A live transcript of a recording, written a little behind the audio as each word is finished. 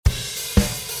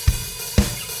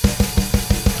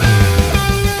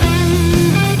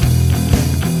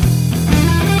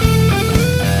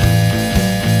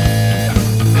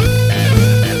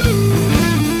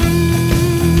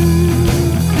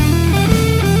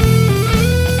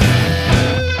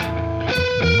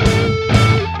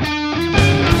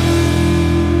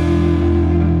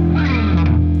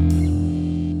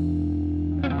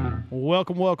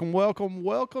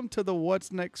Welcome to the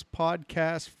What's Next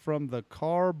podcast from the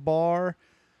Car Bar.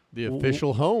 The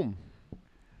official home.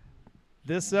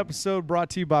 This episode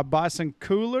brought to you by Bison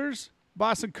Coolers.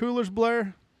 Bison Coolers,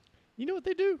 Blair. You know what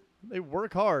they do? They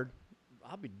work hard.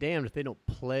 I'll be damned if they don't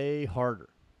play harder.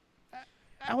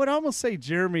 I would almost say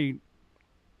Jeremy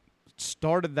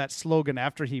started that slogan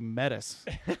after he met us.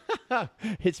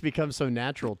 It's become so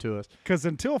natural to us. Because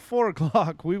until 4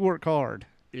 o'clock, we work hard.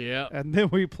 Yeah. And then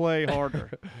we play harder.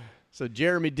 So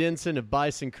Jeremy Denson of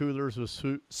Bison Coolers was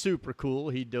super cool.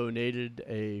 He donated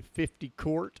a 50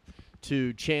 quart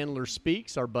to Chandler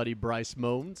Speaks, our buddy Bryce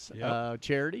Moan's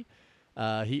charity.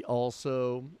 He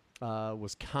also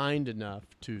was kind enough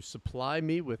to supply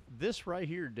me with this right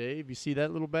here, Dave. You see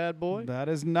that little bad boy? That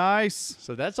is nice.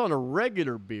 So that's on a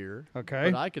regular beer.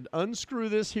 Okay. But I could unscrew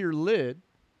this here lid,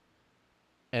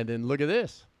 and then look at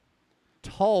this.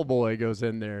 Tall boy goes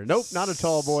in there. Nope, not a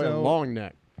tall boy, a long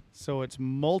neck. So it's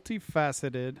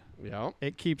multifaceted. Yeah.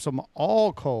 It keeps them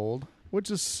all cold, which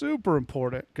is super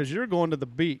important because you're going to the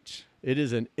beach. It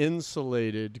is an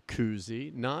insulated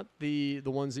koozie, not the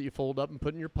ones that you fold up and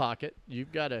put in your pocket. You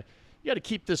got to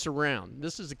keep this around.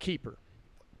 This is a keeper.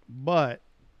 But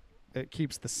it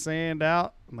keeps the sand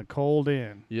out and the cold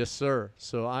in. Yes, sir.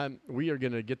 So we are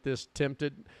going to get this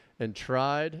tempted and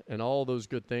tried and all those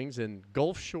good things in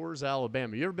Gulf Shores,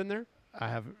 Alabama. You ever been there?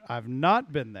 I've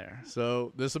not been there.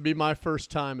 So this will be my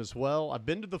first time as well. I've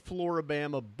been to the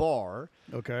Floribama bar.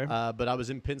 Okay. But I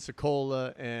was in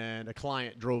Pensacola, and a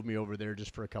client drove me over there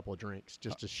just for a couple of drinks,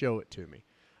 just to show it to me.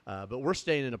 But we're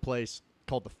staying in a place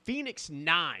called the Phoenix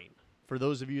 9. For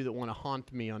those of you that want to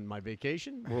haunt me on my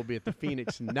vacation, we'll be at the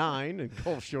Phoenix 9 in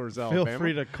Gulf Shores, Alabama. Feel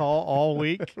free to call all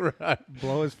week. Right.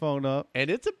 Blow his phone up. And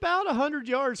it's about 100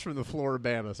 yards from the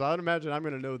Floribama, so I'd imagine I'm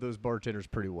going to know those bartenders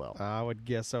pretty well. I would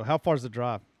guess so. How far is the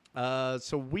drive?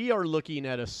 So we are looking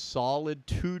at a solid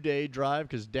 2-day drive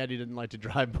because Daddy didn't like to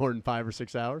drive more than 5 or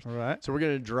 6 hours. All right. So we're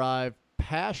going to drive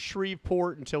past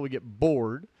Shreveport until we get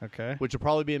bored. Okay. Which will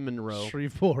probably be in Monroe.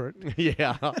 Shreveport.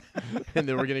 Yeah. And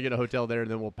then we're going to get a hotel there,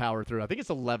 and then we'll power through. I think it's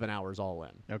 11 hours all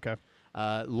in. Okay.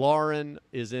 Lauren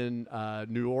is in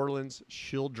New Orleans.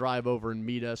 She'll drive over and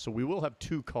meet us. So we will have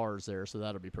 2 cars there, so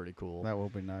that'll be pretty cool. That will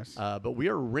be nice. But we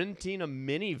are renting a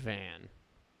minivan.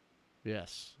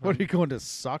 Yes. What, are you going to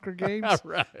soccer games?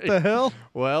 Right. The hell?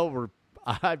 Well,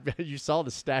 you saw the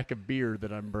stack of beer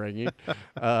that I'm bringing.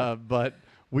 But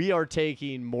we are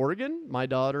taking Morgan, my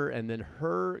daughter, and then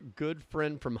her good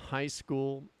friend from high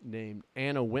school named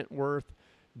Anna Wentworth.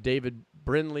 David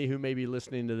Brindley, who may be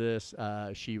listening to this,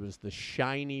 she was the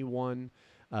shiny one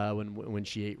when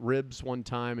she ate ribs one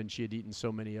time, and she had eaten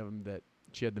so many of them that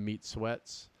she had the meat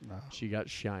sweats. No. She got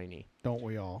shiny. Don't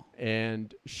we all?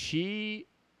 And she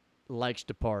likes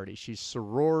to party. She's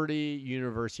sorority,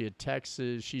 University of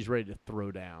Texas. She's ready to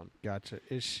throw down. Gotcha.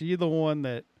 Is she the one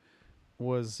that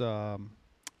was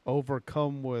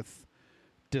overcome with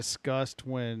disgust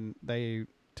when they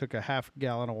took a half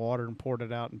gallon of water and poured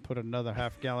it out and put another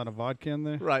half gallon of vodka in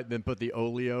there? Right, then put the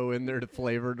oleo in there to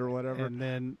flavor it or whatever. And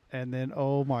then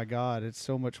oh my God, it's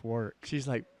so much work. She's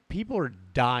like, people are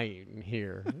dying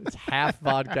here. It's half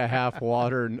vodka, half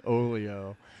water, and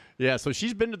oleo. Yeah, so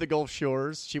she's been to the Gulf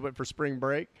Shores. She went for spring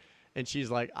break, and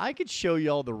she's like, I could show you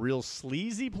all the real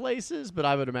sleazy places, but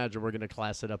I would imagine we're going to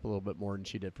class it up a little bit more than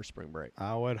she did for spring break.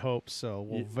 I would hope so.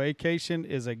 Well, Vacation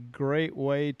is a great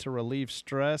way to relieve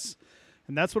stress,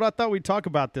 and that's what I thought we'd talk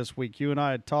about this week. You and I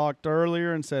had talked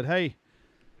earlier and said, hey,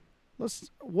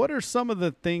 what are some of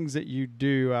the things that you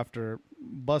do after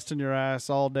busting your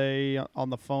ass all day on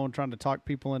the phone trying to talk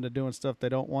people into doing stuff they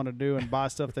don't want to do and buy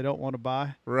stuff they don't want to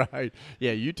buy? Right.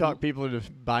 Yeah, you talk people into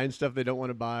buying stuff they don't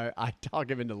want to buy. I talk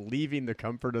them into leaving the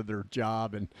comfort of their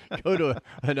job and go to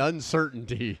an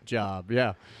uncertainty job.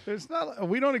 Yeah.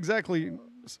 We don't exactly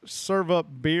serve up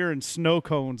beer and snow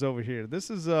cones over here. This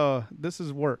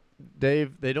is work.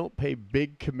 Dave, they don't pay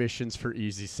big commissions for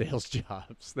easy sales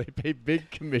jobs. They pay big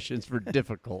commissions for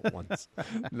difficult ones.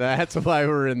 That's why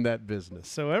we're in that business.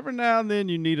 So every now and then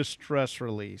you need a stress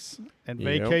release, and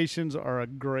vacations are a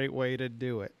great way to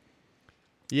do it.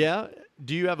 Yeah.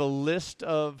 Do you have a list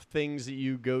of things that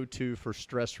you go to for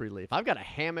stress relief? I've got a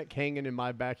hammock hanging in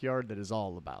my backyard that is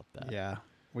all about that. Yeah.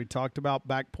 We talked about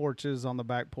back porches on the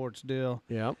back porch deal.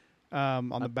 Yeah. On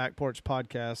the back porch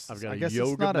podcast. I've got I guess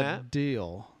yoga it's not mat. a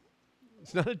deal.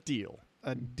 It's not a deal.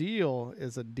 A deal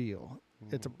is a deal.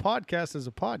 It's a podcast is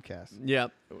a podcast. Yeah.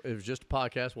 It was just a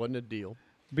podcast. Wasn't a deal.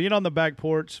 Being on the back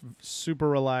porch, super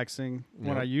relaxing.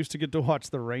 When Yep. I used to get to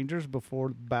watch the Rangers before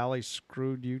Bally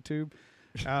screwed YouTube,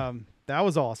 that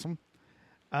was awesome.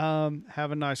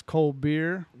 Have a nice cold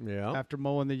beer Yeah. after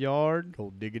mowing the yard.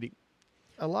 Cold diggity.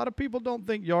 A lot of people don't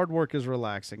think yard work is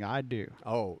relaxing. I do.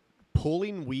 Oh,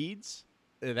 pulling weeds,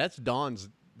 that's Dawn's.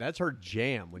 That's her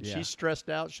jam. When Yeah. she's stressed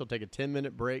out, she'll take a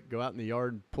 10-minute break, go out in the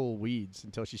yard and pull weeds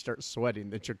until she starts sweating.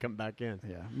 Then she'll come back in.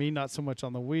 Yeah, me not so much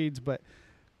on the weeds, but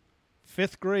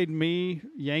 5th grade me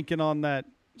yanking on that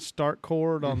start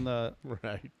cord on the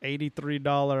Right.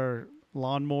 $83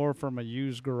 lawnmower from a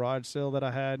used garage sale that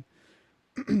I had.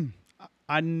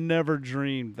 I never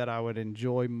dreamed that I would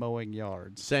enjoy mowing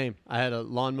yards. Same. I had a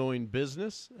lawn mowing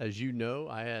business. As you know,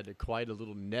 I had quite a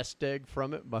little nest egg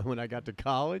from it by when I got to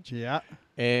college. Yeah.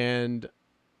 And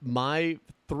my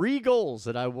 3 goals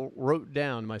that I wrote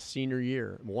down my senior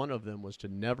year, one of them was to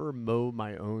never mow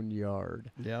my own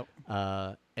yard. Yep.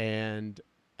 And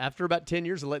after about 10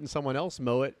 years of letting someone else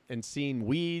mow it and seeing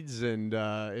weeds, and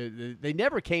they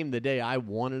never came the day I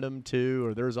wanted them to,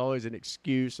 or there was always an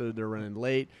excuse, or they're running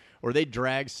late, or they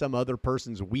drag some other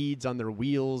person's weeds on their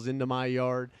wheels into my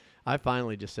yard. I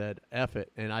finally just said, F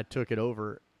it, and I took it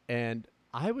over, and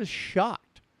I was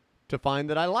shocked to find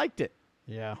that I liked it.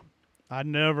 Yeah. I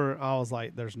was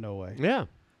like, there's no way. Yeah.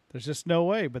 There's just no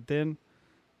way. But then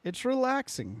it's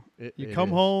relaxing. You It come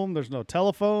is. home, there's no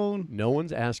telephone. No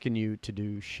one's asking you to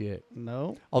do shit.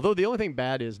 No. Although the only thing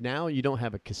bad is now you don't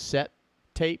have a cassette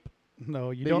tape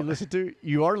No, you that don't. you listen to.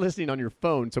 You are listening on your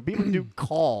phone, so people do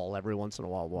call every once in a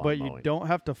while. But you don't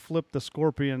have to flip the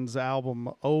Scorpions album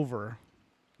over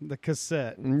the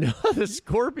cassette. No, the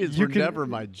Scorpions You were can- never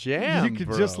my jam. You could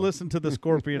bro. just listen to the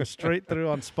Scorpions straight through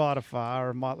on Spotify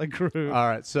or Motley Crue. All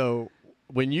right, so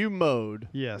when you mowed,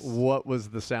 Yes. what was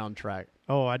the soundtrack?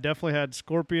 Oh, I definitely had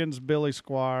Scorpions, Billy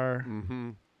Squire. Mm-hmm.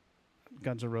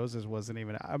 Guns N' Roses wasn't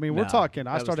even. I mean, we're No, talking. that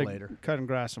I was started later. cutting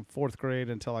grass in 4th grade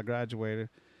until I graduated.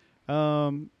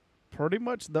 Pretty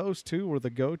much those two were the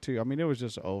go-to. I mean, it was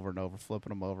just over and over, flipping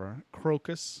them over.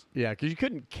 Crocus. Yeah, because you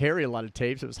couldn't carry a lot of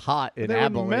tapes. It was hot in They would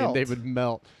Abilene. melt. They would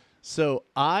melt. So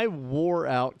I wore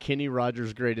out Kenny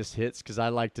Rogers' greatest hits because I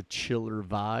liked a chiller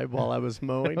vibe while I was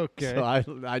mowing. Okay. So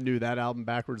I knew that album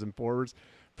backwards and forwards.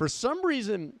 For some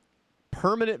reason,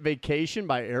 Permanent Vacation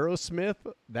by Aerosmith,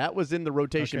 that was in the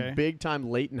rotation Okay. big time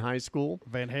late in high school.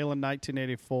 Van Halen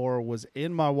 1984 was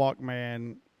in my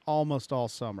Walkman almost all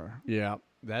summer. Yeah,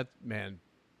 that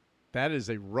is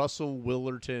a Russell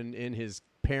Willerton in his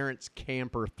parents'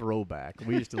 camper throwback.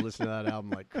 We used to listen to that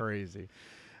album like crazy.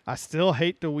 I still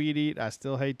hate to weed eat. I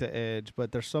still hate to edge,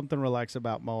 but there's something relaxed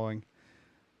about mowing.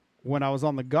 When I was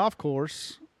on the golf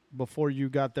course, before you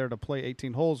got there to play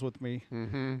 18 holes with me,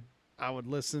 Mm-hmm. I would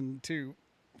listen to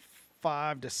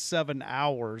 5 to 7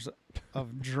 hours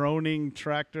of droning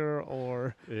tractor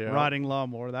or Yeah. riding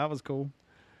lawnmower. That was cool.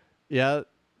 Yeah.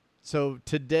 So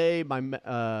today,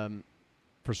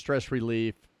 for stress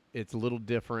relief, it's a little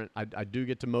different. I do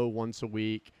get to mow once a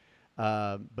week,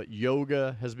 but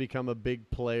yoga has become a big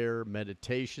player.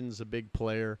 Meditation's a big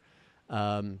player,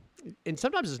 and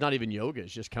sometimes it's not even yoga.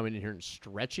 It's just coming in here and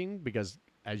stretching because,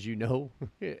 as you know,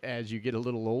 as you get a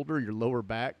little older, your lower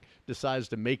back decides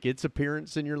to make its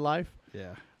appearance in your life.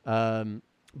 Yeah.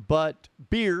 But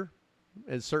beer,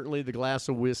 and certainly the glass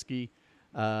of whiskey,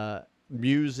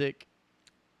 music,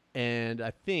 and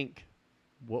I think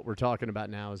what we're talking about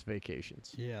now is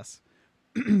vacations. Yes.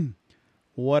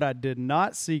 What I did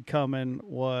not see coming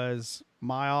was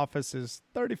my office is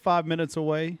 35 minutes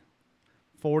away,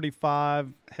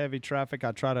 45 heavy traffic.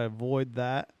 I try to avoid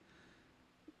that.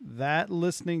 That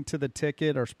listening to the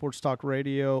ticket or sports talk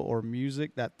radio or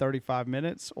music, that 35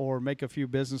 minutes, or make a few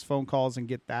business phone calls and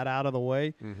get that out of the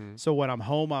way. Mm-hmm. So when I'm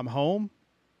home,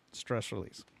 stress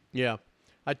release. Yeah.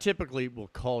 I typically will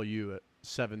call you at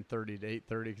 7:30 to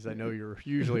 8:30 because I know you're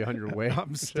usually on your way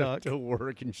I'm stuck. to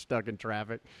work and you're stuck in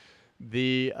traffic.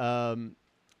 It's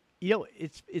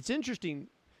interesting.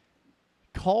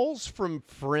 Calls from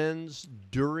friends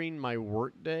during my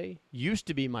workday used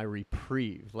to be my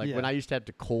reprieve. Like Yeah. when I used to have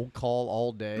to cold call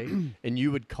all day and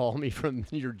you would call me from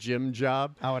your gym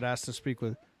job. I would ask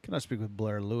to can I speak with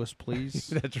Blair Lewis, please?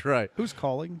 That's right. Who's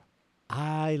calling?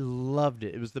 I loved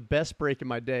it. It was the best break in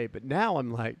my day. But now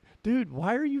I'm like, dude,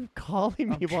 why are you calling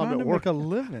me I'm while I'm trying at to work? make a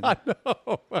living. I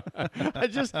know.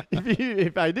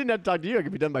 If I didn't have to talk to you, I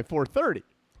could be done by 4:30.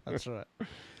 That's right.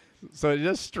 So it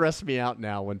just stresses me out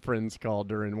now when friends call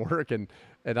during work, and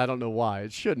I don't know why.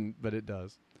 It shouldn't, but it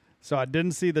does. So I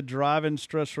didn't see the drive-in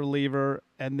stress reliever,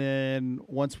 and then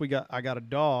once I got a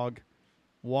dog.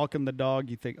 Walking the dog,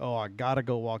 you think, oh, I gotta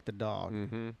go walk the dog.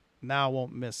 Mm-hmm. Now I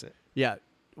won't miss it. Yeah,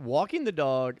 walking the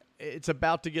dog, it's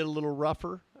about to get a little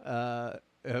rougher.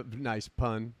 Nice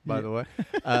pun, by the way.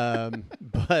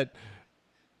 But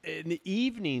in the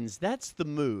evenings, that's the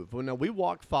move. Well, now we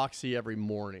walk Foxy every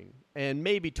morning, and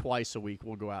maybe twice a week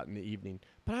we'll go out in the evening.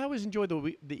 But I always enjoy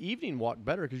the evening walk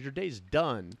better because your day's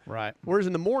done. Right. Whereas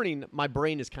in the morning, my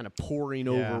brain is kind of poring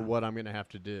Yeah. over what I'm going to have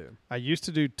to do. I used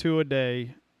to do 2 a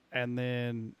day, and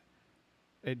then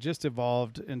it just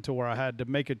evolved into where I had to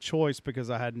make a choice because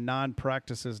I had 9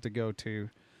 practices to go to.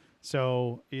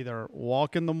 So either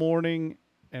walk in the morning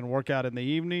and work out in the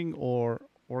evening, or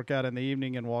work out in the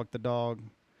evening and walk the dog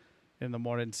in the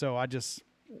morning. So I just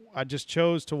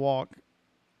chose to walk,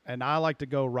 and I like to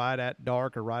go right at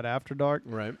dark or right after dark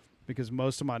Right. because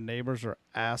most of my neighbors are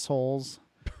assholes.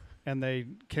 And they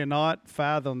cannot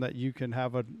fathom that you can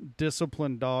have a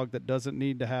disciplined dog that doesn't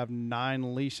need to have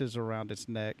 9 leashes around its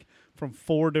neck from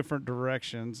 4 different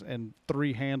directions and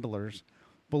 3 handlers.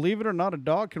 Believe it or not, a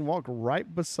dog can walk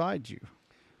right beside you.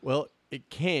 Well, it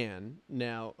can.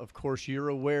 Now, of course, you're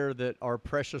aware that our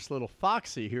precious little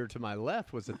Foxy here to my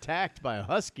left was attacked by a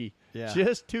husky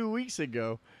just 2 weeks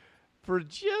ago for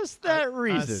just that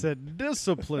reason. I said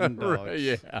disciplined dogs. Right,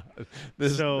 yeah.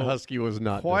 This So, husky was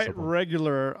not Quite disciplined.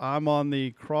 regular. I'm on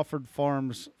the Crawford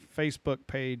Farms Facebook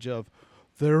page of,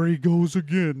 there he goes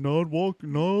again, not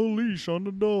walking, no leash on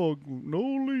the dog, no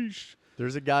leash.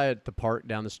 There's a guy at the park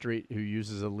down the street who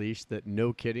uses a leash that,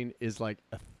 no kidding, is like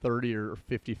a 30 or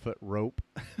 50-foot rope,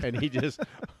 and he just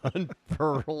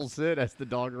unfurls it as the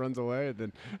dog runs away, and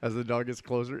then as the dog gets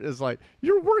closer, it's like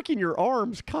you're working your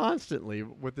arms constantly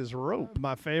with this rope.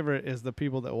 My favorite is the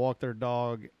people that walk their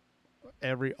dog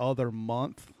every other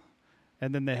month,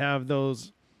 and then they have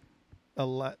those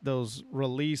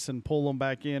release and pull them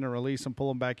back in, and release and pull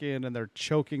them back in, and they're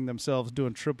choking themselves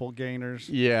doing triple gainers.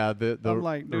 Yeah, the I'm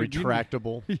like, the dude,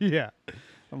 retractable. Yeah,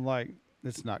 I'm like,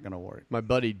 it's not gonna work. My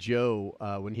buddy Joe,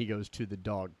 when he goes to the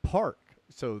dog park,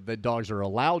 so the dogs are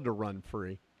allowed to run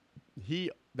free,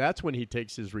 that's when he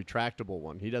takes his retractable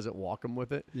one. He doesn't walk them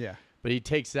with it. Yeah, But he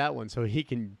takes that one so he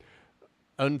can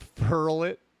unfurl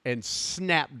it and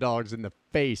snap dogs in the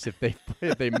face if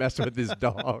they mess with his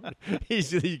dog.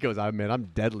 He goes, "Oh man, I'm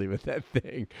deadly with that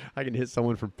thing. I can hit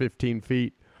someone from 15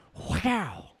 feet."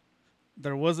 Wow.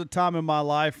 there was a time in my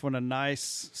life when a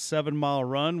nice 7-mile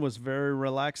run was very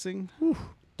relaxing. Whew.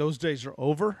 Those days are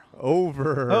over.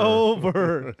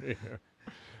 Over.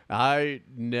 I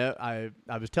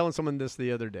was telling someone this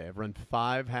the other day. I've run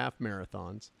 5 half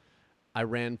marathons. I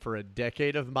ran for a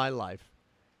decade of my life,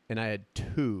 and I had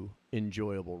 2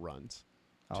 enjoyable runs.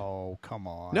 Oh, come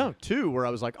on. No, 2 where I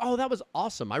was like, oh, that was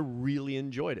awesome. I really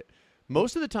enjoyed it.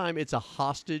 Most of the time, it's a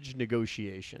hostage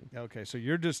negotiation. Okay, so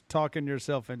you're just talking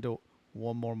yourself into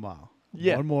 1 more mile.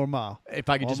 Yeah. 1 more mile. If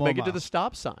I could One just more make it to mile. the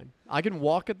stop sign. I can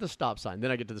walk at the stop sign.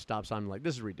 Then I get to the stop sign. I'm like,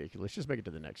 this is ridiculous. Just make it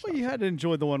to the next Well, stop you sign. had to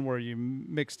enjoy the one where you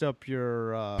mixed up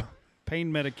your pain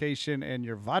medication and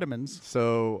your vitamins.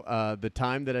 So the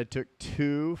time that I took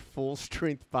 2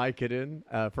 full-strength Vicodin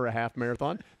for a half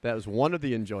marathon, that was one of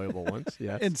the enjoyable ones,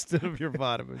 yes. Instead of your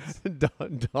vitamins.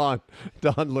 Dawn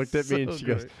looked at me and So she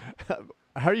goes,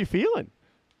 how are you feeling?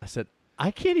 I said,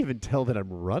 I can't even tell that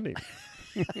I'm running.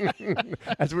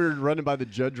 As we were running by the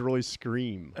Judge Roy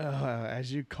Scream.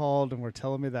 As you called and were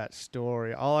telling me that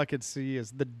story, all I could see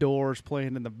is the Doors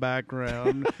playing in the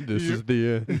background. This is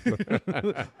the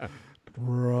end.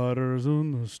 Riders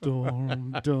in the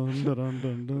storm. Dun, dun, dun,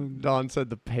 dun, dun. Dawn said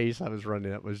the pace I was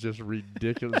running at was just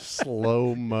ridiculous.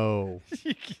 Slow-mo.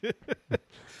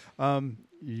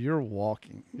 You're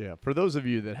walking. Yeah. For those of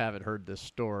you that haven't heard this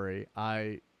story,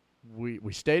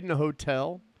 we stayed in a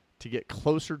hotel to get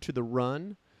closer to the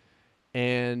run,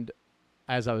 and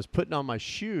as I was putting on my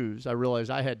shoes, I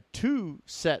realized I had 2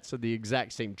 sets of the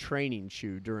exact same training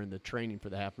shoe during the training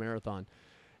for the half marathon,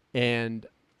 and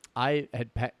I had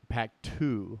packed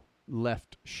 2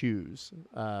 left shoes.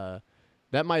 That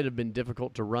might have been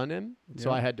difficult to run in, so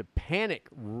Yeah. I had to panic,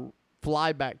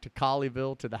 fly back to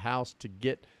Colleyville to the house to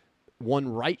get one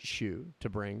right shoe to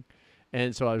bring.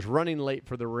 And so I was running late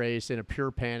for the race in a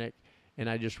pure panic, and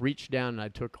I just reached down and I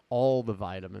took all the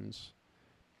vitamins,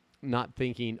 not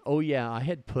thinking, oh, yeah, I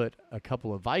had put a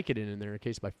couple of Vicodin in there in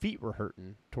case my feet were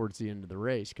hurting towards the end of the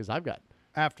race because I've got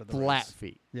After the flat race.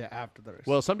 feet. Yeah, after the race.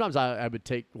 Well, sometimes I would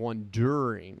take one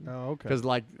during oh, okay. because,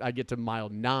 like, I get to mile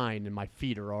 9 and my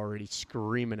feet are already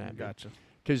screaming at me. Gotcha.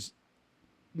 Because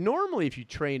normally if you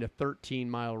train a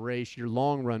 13-mile race, your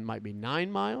long run might be 9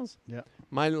 miles. Yeah.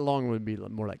 My long run would be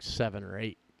more like 7 or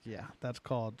 8. Yeah, that's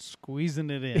called squeezing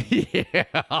it in.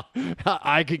 Yeah,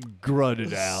 I could grunt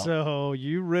it out. So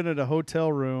you rented a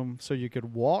hotel room so you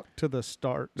could walk to the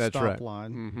stop right.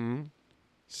 line. Mm-hmm.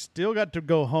 Still got to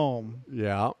go home,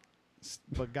 Yeah,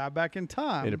 but got back in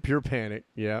time. in a pure panic.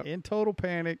 Yeah, in total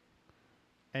panic,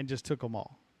 and just took them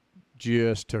all.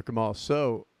 just took them all.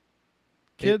 So,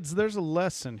 Kids, there's a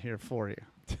lesson here for you.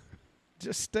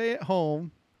 Just stay at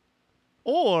home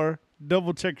or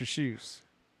double check your shoes.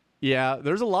 Yeah,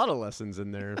 there's a lot of lessons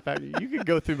in there. In fact, you could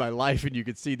go through my life and you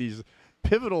could see these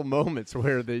pivotal moments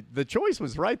where the choice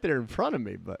was right there in front of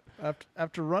me. But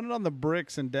After running on the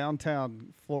bricks in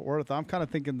downtown Fort Worth, I'm kind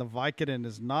of thinking the Vicodin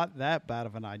is not that bad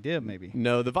of an idea, maybe.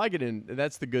 no, the Vicodin,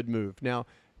 that's the good move. Now,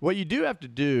 what you do have to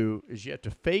do is you have to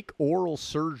fake oral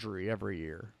surgery every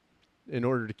year in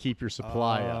order to keep your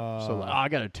supply up. So, I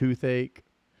got a toothache.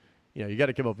 You got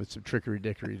to come up with some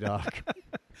trickery-dickery, doc.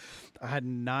 I had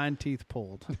 9 teeth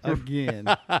pulled again.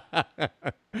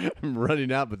 I'm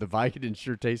running out, but the Vicodin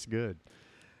sure tastes good.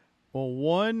 Well,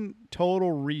 one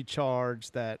total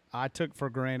recharge that I took for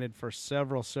granted for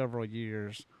several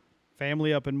years,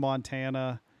 family up in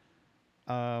Montana,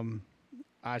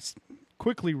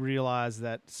 quickly realized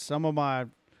that some of my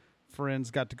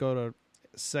friends got to go to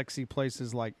sexy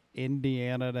places like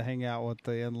Indiana to hang out with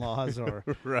the in-laws or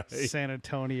Right. San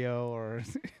Antonio or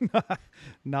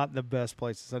not the best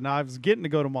places. So now I was getting to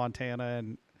go to Montana,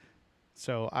 and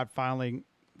so I finally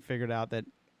figured out that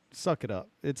suck it up.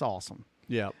 It's awesome.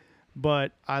 Yeah.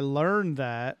 But I learned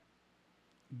that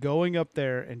going up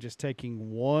there and just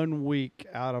taking 1 week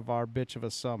out of our bitch of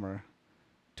a summer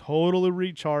totally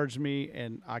recharged me,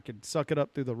 and I could suck it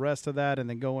up through the rest of that and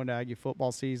then go into Aggie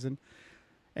football season.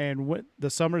 And the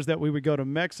summers that we would go to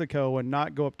Mexico and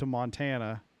not go up to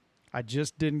Montana, I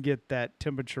just didn't get that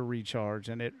temperature recharge,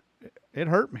 and it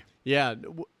hurt me. Yeah.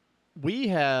 We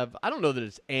have, I don't know that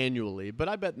it's annually, but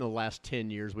I bet in the last 10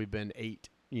 years we've been 8,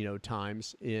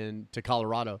 times to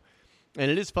Colorado.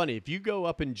 And it is funny. If you go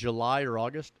up in July or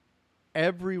August,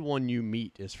 everyone you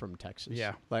meet is from Texas.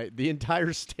 Yeah. Like the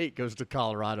entire state goes to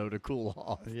Colorado to cool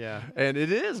off. Yeah. And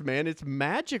it is, man. It's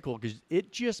magical because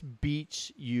it just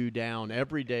beats you down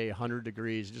every day, 100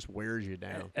 degrees. It just wears you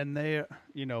down. And they,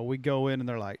 we go in and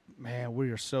they're like, man, we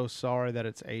are so sorry that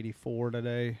it's 84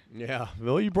 today. Yeah.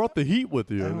 Well, you brought the heat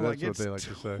with you. I'm That's like, what they like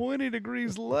to say. 20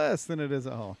 degrees less than it is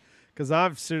at home. Because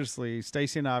I've seriously,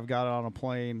 Stacy and I have got on a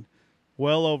plane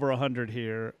well over 100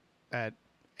 here at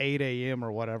 8 a.m.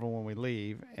 or whatever when we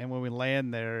leave. And when we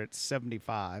land there, it's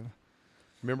 75.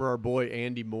 Remember our boy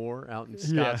Andy Moore out in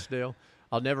Yeah. Scottsdale?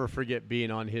 I'll never forget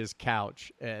being on his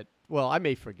couch I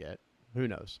may forget. Who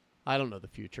knows? I don't know the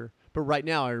future. But right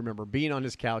now I remember being on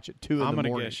his couch at 2 in the I'm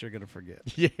morning. going to guess you're going to forget.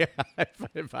 Yeah,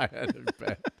 if I had to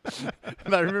bet.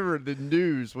 But I remember the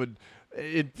news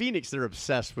in Phoenix, they're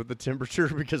obsessed with the temperature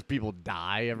because people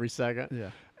die every second. Yeah.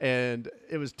 And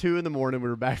it was 2 in the morning. We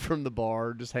were back from the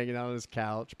bar, just hanging out on his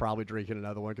couch, probably drinking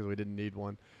another one because we didn't need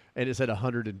one. And it said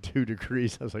 102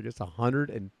 degrees. I was like, it's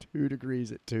 102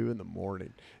 degrees at 2 in the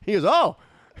morning. He goes, oh,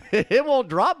 it won't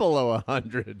drop below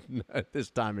 100 at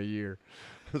this time of year.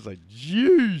 I was like,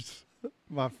 jeez.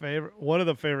 One of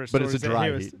the favorite But stories. it's a that dry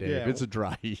he was, heat, Dave. yeah, It's a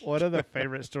dry heat. One of the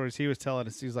favorite stories he was telling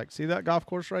us, he was like, see that golf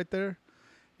course right there?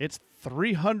 It's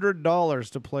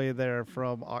 $300 to play there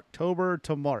from October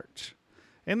to March.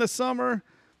 In the summer,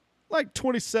 like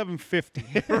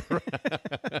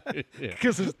 $27.50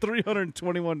 because it's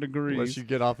 321 degrees. Unless you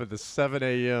get off at the 7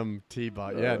 a.m. tee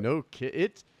box. Yeah, no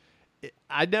kid.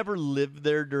 I never lived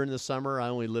there during the summer. I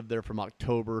only lived there from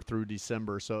October through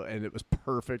December. And it was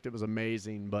perfect. It was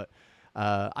amazing. But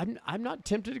I'm not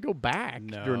tempted to go back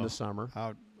during the summer.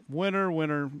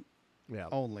 Winter Yeah.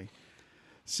 only.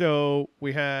 So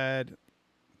we had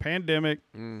pandemic.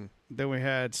 Then we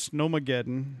had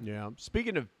Snowmageddon. Yeah.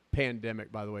 Speaking of pandemic,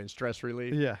 by the way, and stress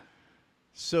relief. Yeah.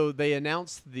 So they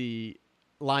announced the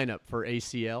lineup for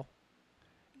ACL.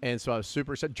 And so I was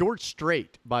super excited. George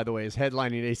Strait, by the way, is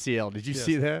headlining ACL. Did you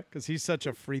see that? Because he's such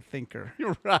a free thinker.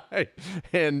 You're right.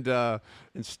 And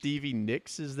Stevie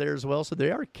Nicks is there as well. So they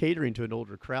are catering to an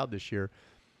older crowd this year.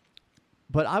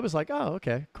 But I was like, oh,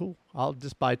 okay, cool. I'll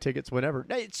just buy tickets whenever.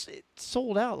 It's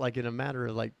sold out like in a matter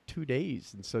of like 2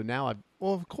 days. And so now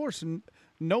Well, of course,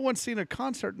 no one's seen a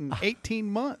concert in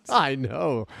 18 months. I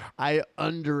know. I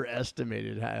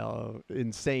underestimated how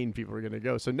insane people are going to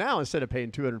go. So now instead of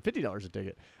paying $250 a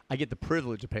ticket, I get the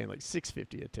privilege of paying like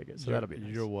 $650 a ticket. So that'll be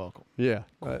nice. You're welcome. Yeah.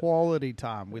 Quality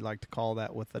time. We like to call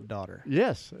that with a daughter.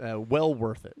 Yes. Well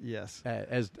worth it. Yes.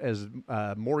 As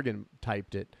Morgan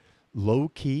typed it, low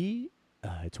key,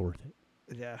 it's worth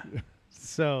it. Yeah.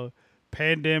 So,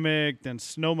 pandemic, then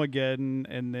Snowmageddon,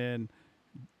 and then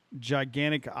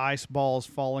gigantic ice balls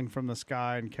falling from the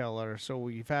sky in Keller. So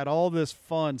we've had all this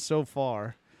fun so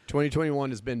far.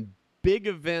 2021 has been big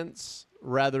events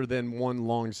rather than one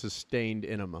long sustained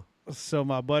enema. So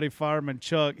my buddy Fireman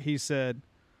Chuck, he said,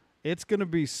 it's going to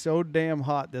be so damn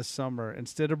hot this summer.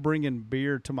 Instead of bringing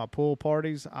beer to my pool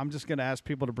parties, I'm just going to ask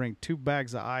people to bring 2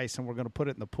 bags of ice, and we're going to put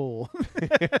it in the pool.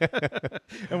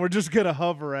 And we're just going to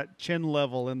hover at chin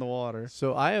level in the water.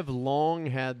 So I have long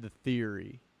had the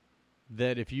theory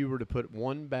that if you were to put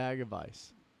one bag of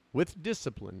ice with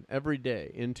discipline every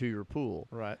day into your pool,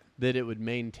 Right. that it would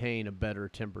maintain a better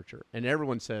temperature. And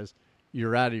everyone says,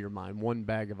 you're out of your mind. One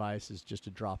bag of ice is just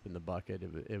a drop in the bucket.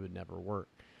 It would never work.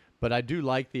 But I do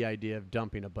like the idea of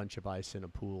dumping a bunch of ice in a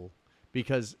pool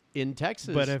because in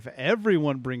Texas. But if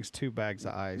everyone brings 2 bags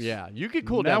of ice. Yeah, you could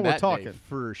cool Now down we're that talking. day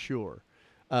for sure.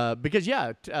 Because,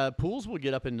 pools will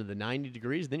get up into the 90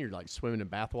 degrees. Then you're like swimming in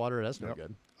bathwater. That's no Yep.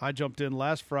 good. I jumped in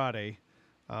last Friday.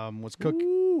 Was cooking.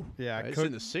 Ooh. Yeah, It's cook-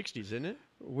 in the 60s, isn't it?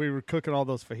 we were cooking all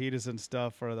those fajitas and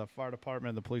stuff for the fire department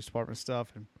and the police department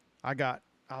stuff, and I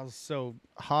was so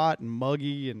hot and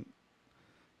muggy, and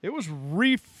it was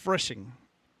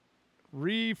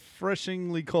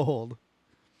refreshingly cold.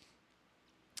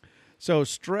 So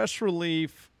stress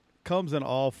relief comes in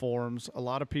all forms. A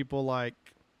lot of people like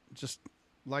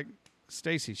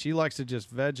Stacy. She likes to just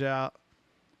veg out,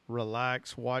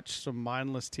 relax, watch some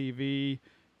mindless TV,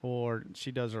 or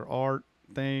she does her art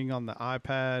thing on the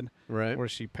iPad Right. where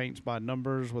she paints by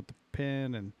numbers with the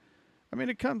pen. And I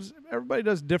mean, everybody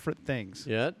does different things.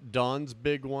 Yeah, Dawn's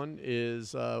big one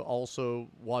is also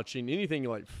watching anything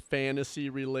like fantasy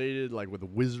related, like with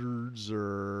wizards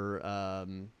or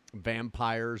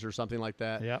vampires or something like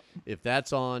that. Yep. If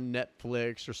that's on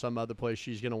Netflix or some other place,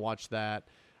 she's going to watch that.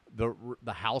 The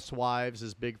Housewives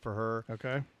is big for her.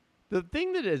 Okay. The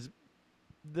thing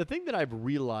that I've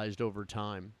realized over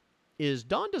time is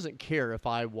Dawn doesn't care if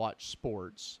I watch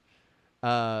sports.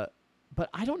 But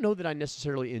I don't know that I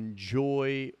necessarily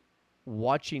enjoy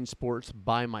watching sports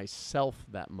by myself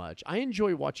that much. I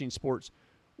enjoy watching sports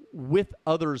with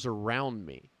others around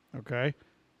me. Okay.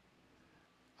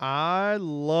 I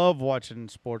love watching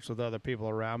sports with other people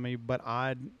around me, but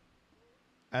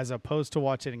as opposed to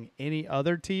watching any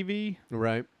other TV,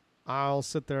 Right. I'll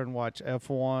sit there and watch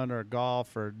F1 or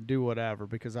golf or do whatever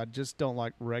because I just don't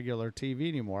like regular TV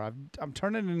anymore. I'm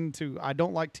turning into I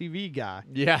don't like TV guy.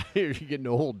 Yeah, you're getting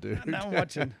old, dude. Now I'm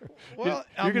watching. Well,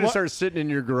 you're going to start sitting in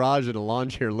your garage in a lawn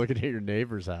chair looking at your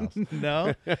neighbor's house.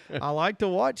 No, I like to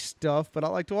watch stuff, but I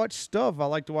like to watch stuff. I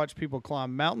like to watch people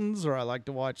climb mountains, or I like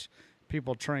to watch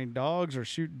people train dogs or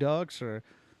shoot ducks, or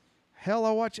hell,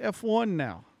 I watch F1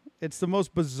 now. It's the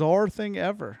most bizarre thing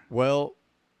ever. Well,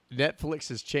 Netflix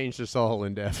has changed us all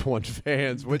into F1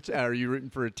 fans. Which are you rooting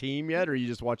for a team yet, or are you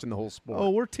just watching the whole sport? Oh,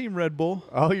 we're Team Red Bull.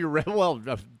 Oh, well,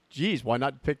 geez, why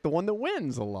not pick the one that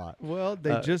wins a lot? Well,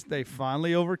 they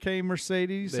finally overcame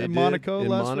Mercedes They in did Monaco in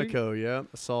last Monaco, yeah,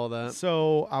 I saw week. that.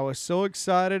 So I was so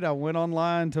excited. I went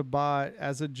online to buy,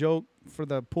 as a joke for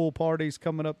the pool parties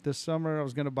coming up this summer, I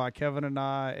was going to buy Kevin and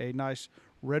I a nice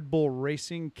Red Bull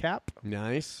racing cap.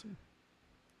 Nice.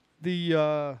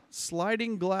 The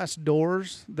sliding glass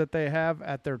doors that they have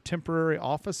at their temporary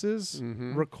offices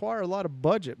require a lot of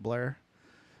budget, Blair.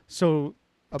 So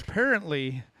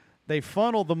apparently they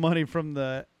funnel the money from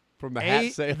the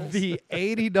hat sales. the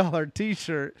 $80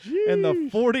 T-shirt and the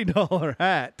 $40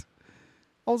 hat.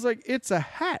 I was like, it's a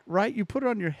hat, right? You put it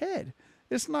on your head.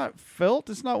 It's not felt.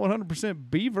 It's not 100%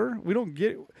 beaver.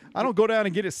 I don't go down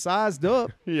and get it sized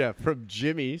up. Yeah, from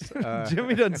Jimmy's.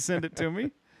 Jimmy doesn't send it to me.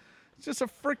 It's just a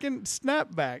freaking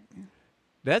snapback.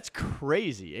 That's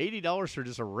crazy. $80 for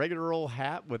just a regular old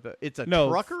hat with it's a No,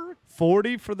 trucker?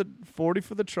 40 for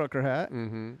the trucker hat.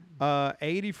 Mm-hmm.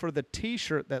 80 for the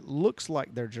T-shirt that looks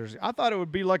like their jersey. I thought it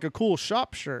would be like a cool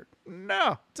shop shirt.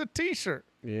 No, it's a T-shirt.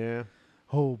 Yeah.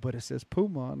 Oh, but it says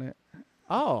Puma on it.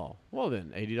 Oh, well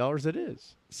then, $80 it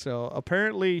is. So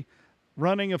apparently,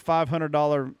 running a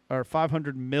 $500 or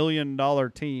 $500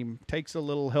 million team takes a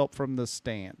little help from the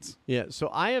stands. Yeah, so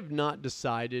I have not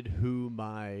decided who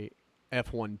my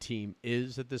F1 team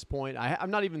is at this point.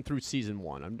 I'm not even through season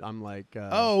one. I'm like,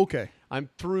 Okay. I'm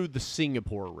through the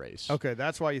Singapore race. Okay,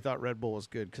 that's why you thought Red Bull was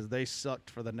good, because they sucked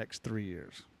for the next 3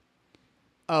 years.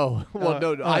 Oh, well,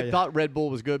 no, I yeah. thought Red Bull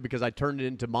was good because I turned it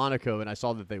into Monaco and I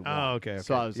saw that they won. Oh, okay.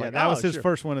 So I was Yeah, like, that oh, was his sure.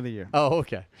 first one of the year. Oh,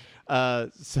 okay.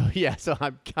 So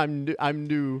I'm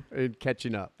new in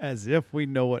catching up. As if we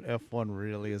know what F1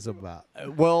 really is about.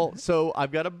 Well, so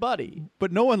I've got a buddy.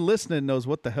 But no one listening knows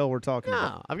what the hell we're talking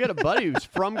about. No, I've got a buddy who's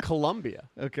from Colombia.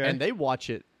 Okay. And they watch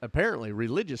it apparently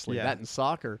religiously, Yeah. that and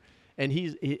soccer. And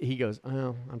he goes,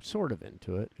 oh, I'm sort of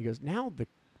into it. He goes, now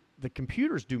the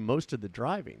computers do most of the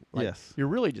driving. Like, Yes. You're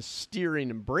really just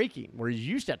steering and braking, where you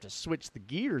used to have to switch the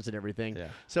gears and everything. Yeah.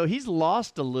 So he's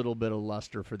lost a little bit of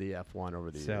luster for the F1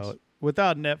 over the years. So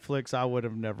without Netflix, I would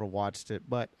have never watched it.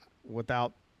 But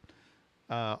without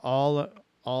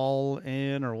all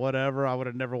in or whatever, I would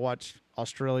have never watched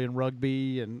Australian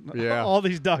rugby and Yeah. all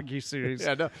these docuseries.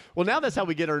 Yeah, no. Well, now that's how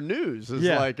we get our news. It's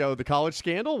Yeah. like, oh, the college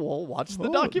scandal? Well, watch the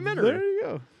Oh, documentary. There you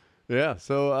go. Yeah.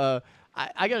 So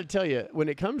I got to tell you, when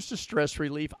it comes to stress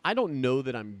relief, I don't know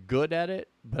that I'm good at it,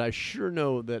 but I sure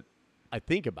know that I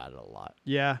think about it a lot.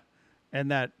 Yeah. And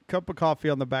that cup of coffee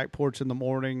on the back porch in the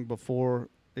morning before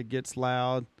it gets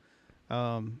loud,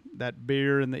 that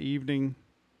beer in the evening.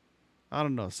 I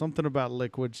don't know. Something about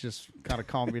liquids just kind of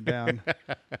calm me down.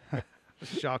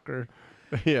 Shocker.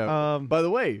 Yeah. By the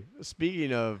way,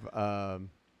 speaking of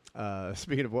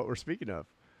what we're speaking of,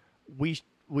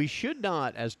 we should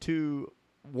not, as two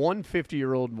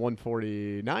 150-year-old and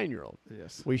 149-year-old,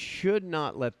 Yes. we should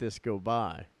not let this go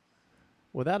by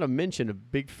without a mention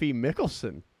of Big Fee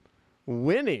Mickelson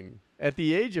winning at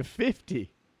the age of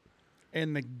 50.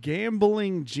 And the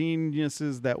gambling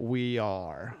geniuses that we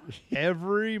are.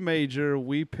 Every major,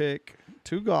 we pick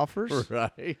two golfers.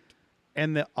 Right.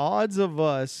 And the odds of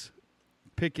us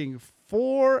picking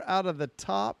 4 out of the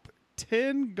top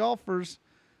 10 golfers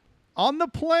on the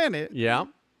planet, Yeah.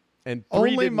 And 3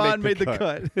 only didn't mine make made the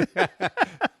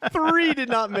cut. 3 did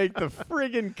not make the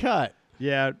friggin' cut.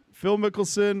 Yeah, Phil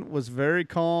Mickelson was very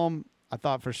calm. I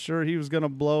thought for sure he was going to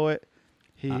blow it.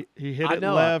 He hit I it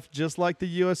know. left, just like the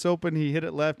U.S. Open. He hit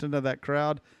it left into that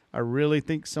crowd. I really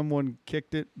think someone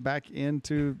kicked it back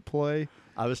into play.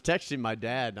 I was texting my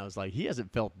dad, and I was like, he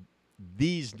hasn't felt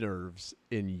these nerves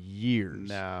in years.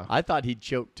 No. I thought he'd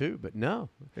choke too, but no.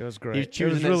 It was He great. was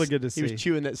chewing It was that- really good to He was see.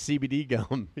 chewing that CBD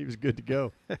gum. He was good to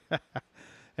go.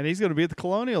 And he's going to be at the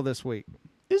Colonial this week.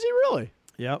 Is he really?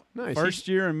 Yep. Nice. First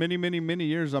year in many, many, many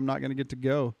years I'm not going to get to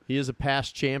go. He is a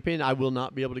past champion. I will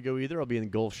not be able to go either. I'll be in the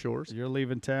Gulf Shores. You're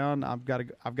leaving town. I've got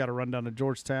to run down to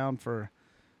Georgetown for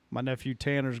my nephew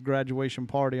Tanner's graduation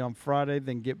party on Friday,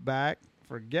 then get back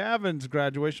for Gavin's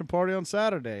graduation party on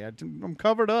Saturday. I'm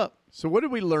covered up. So what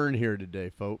did we learn here today,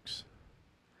 folks?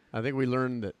 I think we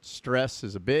learned that stress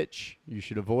is a bitch. You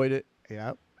should avoid it.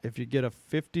 Yep. If you get a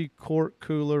 50-quart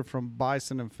cooler from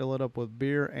Bison and fill it up with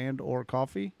beer and or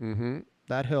coffee,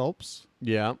 that helps.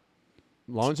 Yeah. As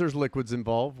long as there's liquids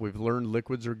involved, we've learned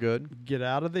liquids are good. Get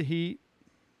out of the heat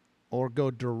or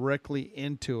go directly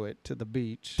into it to the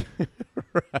beach.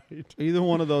 Right. Either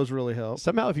one of those really helps.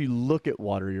 Somehow if you look at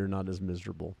water, you're not as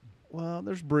miserable. Well,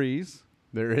 there's breeze.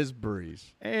 There is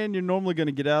breeze. And you're normally going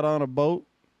to get out on a boat.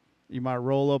 You might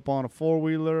roll up on a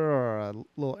four-wheeler or a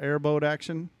little airboat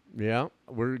action. Yeah,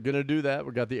 we're going to do that.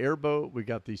 We got the airboat. We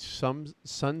got the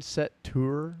sunset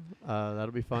tour.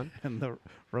 That'll be fun. And the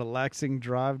relaxing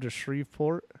drive to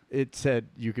Shreveport. It said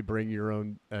you could bring your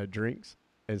own drinks.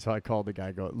 And so I called the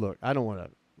guy, go, look, I don't want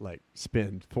to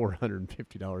spend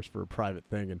 $450 for a private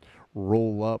thing and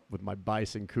roll up with my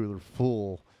Bison cooler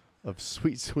full of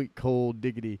sweet, sweet, cold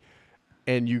diggity.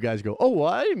 And you guys go, oh, well,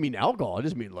 I didn't mean alcohol. I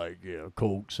just mean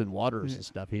Cokes and waters and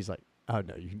stuff. He's like, oh,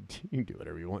 no, you can do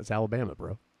whatever you want. It's Alabama,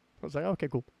 bro. I was like, okay,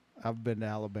 cool. I've been to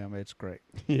Alabama. It's great.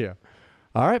 Yeah.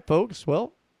 All right, folks.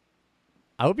 Well,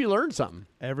 I hope you learned something.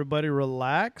 Everybody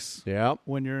relax. Yeah.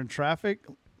 When you're in traffic,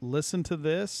 listen to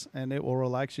this, and it will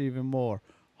relax you even more.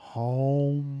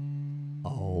 Home.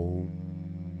 Oh.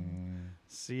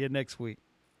 See you next week.